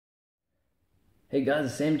Hey guys,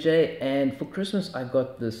 it's MJ, and for Christmas I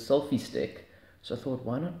got this selfie stick, so I thought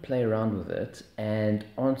why not play around with it and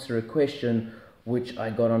answer a question which I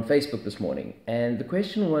got on Facebook this morning. And the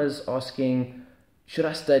question was asking, should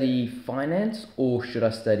I study finance or should I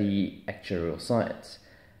study actuarial science?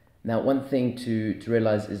 Now, one thing to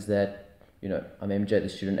realize is that, I'm MJ, the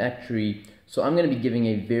student actuary, so I'm going to be giving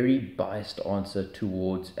a very biased answer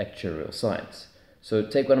towards actuarial science. So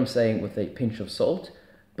take what I'm saying with a pinch of salt.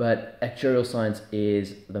 But actuarial science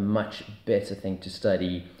is the much better thing to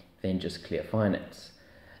study than just clear finance.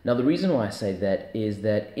 Now, the reason why I say that is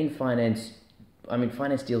that in finance,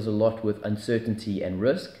 finance deals a lot with uncertainty and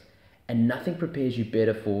risk, and nothing prepares you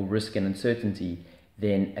better for risk and uncertainty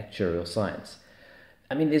than actuarial science.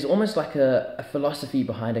 There's almost like a philosophy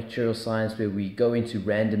behind actuarial science where we go into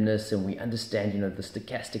randomness and we understand, the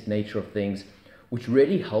stochastic nature of things, which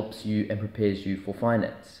really helps you and prepares you for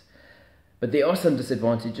finance. But there are some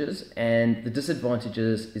disadvantages, and the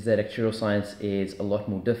disadvantages is that actuarial science is a lot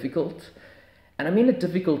more difficult. And I mean it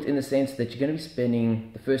difficult in the sense that you're going to be spending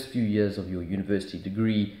the first few years of your university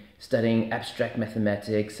degree studying abstract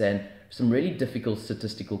mathematics and some really difficult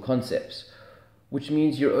statistical concepts, which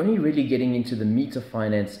means you're only really getting into the meat of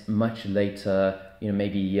finance much later,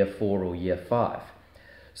 maybe year 4 or year 5.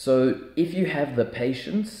 So if you have the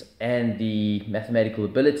patience and the mathematical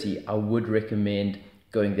ability, I would recommend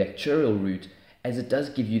going the actuarial route, as it does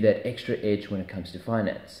give you that extra edge when it comes to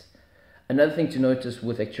finance. Another thing to notice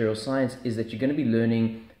with actuarial science is that you're going to be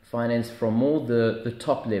learning finance from more the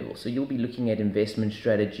top level. So you'll be looking at investment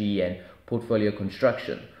strategy and portfolio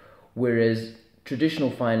construction, whereas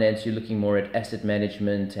traditional finance, you're looking more at asset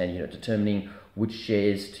management and determining which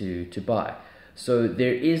shares to buy. So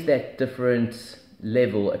there is that different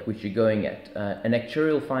level at which you're going at. An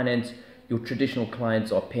actuarial finance, your traditional clients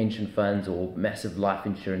are pension funds or massive life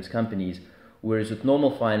insurance companies, whereas with normal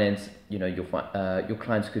finance, your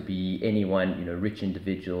clients could be anyone, rich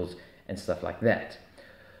individuals and stuff like that.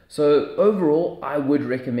 So overall, I would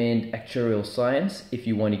recommend actuarial science if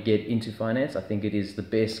you want to get into finance. I think it is the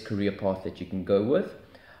best career path that you can go with.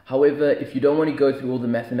 However, if you don't want to go through all the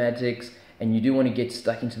mathematics and you do want to get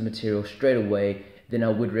stuck into the material straight away, then I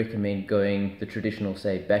would recommend going the traditional,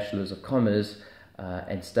 say, Bachelor's of Commerce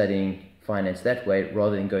and studying finance that way,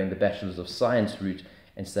 rather than going the Bachelor's of Science route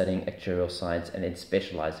and studying actuarial science and then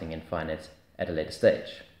specializing in finance at a later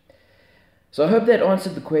stage. So I hope that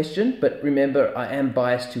answered the question, but remember, I am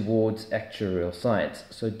biased towards actuarial science,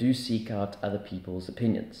 so do seek out other people's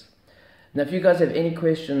opinions. Now, if you guys have any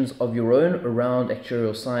questions of your own around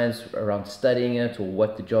actuarial science, around studying it, or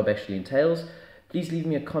what the job actually entails, please leave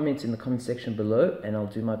me a comment in the comment section below, and I'll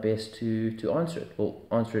do my best to answer it, or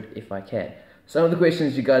answer it if I can. Some of the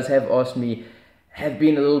questions you guys have asked me have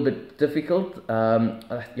been a little bit difficult.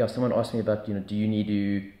 Someone asked me about, do you need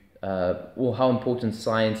to, or how important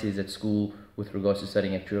science is at school with regards to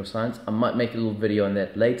studying actuarial science. I might make a little video on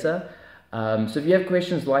that later. So if you have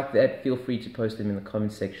questions like that, feel free to post them in the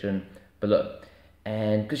comment section below.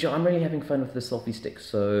 And because I'm really having fun with the selfie stick,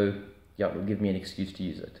 so it'll give me an excuse to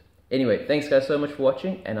use it. Anyway, thanks guys so much for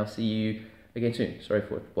watching, and I'll see you again soon. Sorry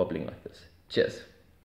for wobbling like this. Cheers.